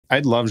I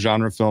love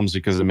genre films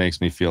because it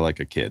makes me feel like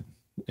a kid.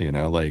 You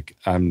know, like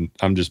I'm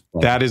just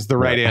playing. That is the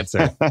right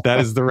answer. That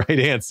is the right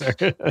answer.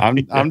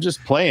 I'm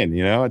just playing,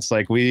 you know. It's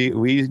like we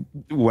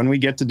when we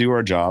get to do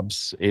our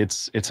jobs,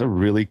 it's a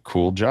really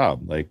cool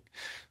job. Like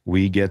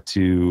we get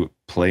to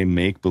play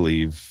make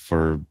believe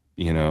for,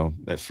 you know,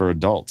 for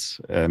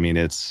adults. I mean,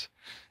 it's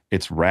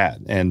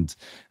rad. And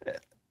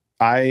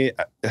I,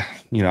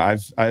 you know,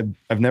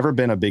 I've never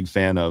been a big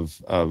fan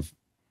of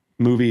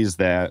movies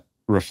that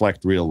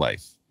reflect real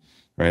life.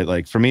 Right.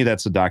 Like for me,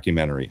 that's a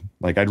documentary.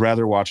 Like I'd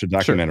rather watch a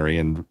documentary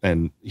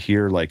and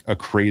hear like a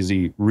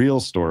crazy real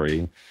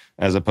story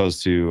as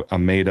opposed to a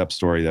made up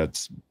story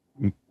that's,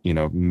 you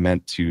know,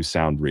 meant to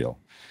sound real.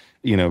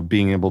 You know,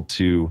 being able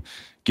to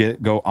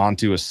go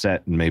onto a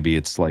set and maybe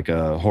it's like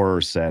a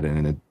horror set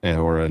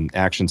or an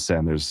action set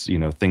and there's, you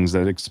know, things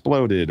that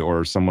exploded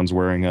or someone's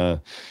wearing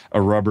a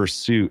rubber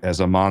suit as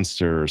a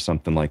monster or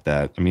something like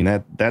that. I mean,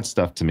 that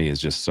stuff to me is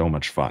just so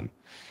much fun.